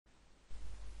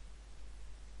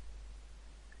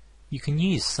You can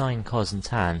use sine, cos and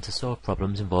tan to solve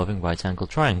problems involving right-angled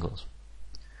triangles.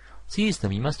 To use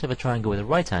them, you must have a triangle with a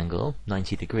right angle,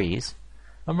 90 degrees,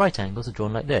 and right angles are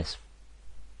drawn like this.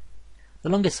 The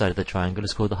longest side of the triangle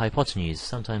is called the hypotenuse,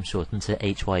 sometimes shortened to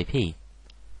HYP.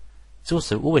 It's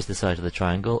also always the side of the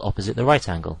triangle opposite the right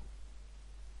angle.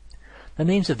 The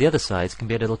names of the other sides can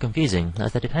be a little confusing,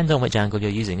 as they depend on which angle you're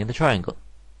using in the triangle.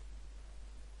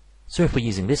 So if we're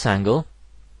using this angle,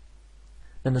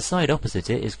 then the side opposite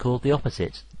it is called the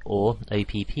opposite, or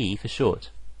OPP for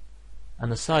short.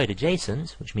 And the side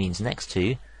adjacent, which means next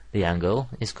to, the angle,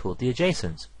 is called the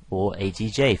adjacent, or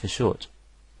ADJ for short.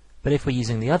 But if we're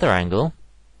using the other angle,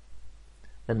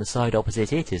 then the side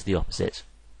opposite it is the opposite,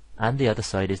 and the other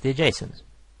side is the adjacent.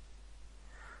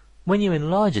 When you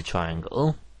enlarge a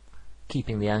triangle,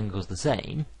 keeping the angles the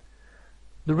same,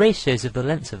 the ratios of the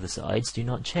lengths of the sides do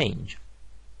not change.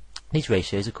 These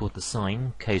ratios are called the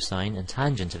sine, cosine, and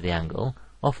tangent of the angle,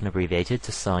 often abbreviated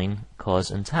to sine, cos,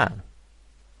 and tan.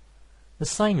 The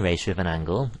sine ratio of an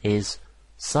angle is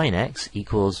sine x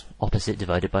equals opposite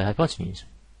divided by hypotenuse.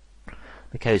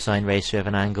 The cosine ratio of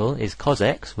an angle is cos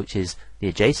x, which is the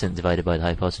adjacent divided by the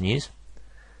hypotenuse.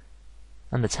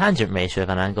 And the tangent ratio of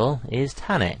an angle is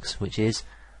tan x, which is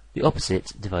the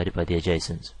opposite divided by the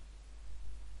adjacent.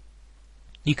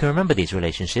 You can remember these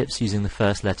relationships using the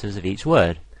first letters of each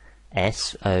word.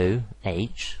 SOHCAHTOA,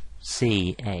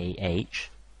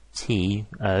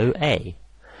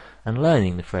 and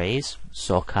learning the phrase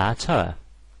SOHCAHTOA.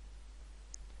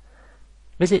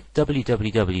 Visit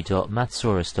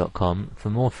www.mathsaurus.com for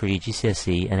more free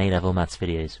GCSE and A-level maths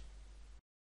videos.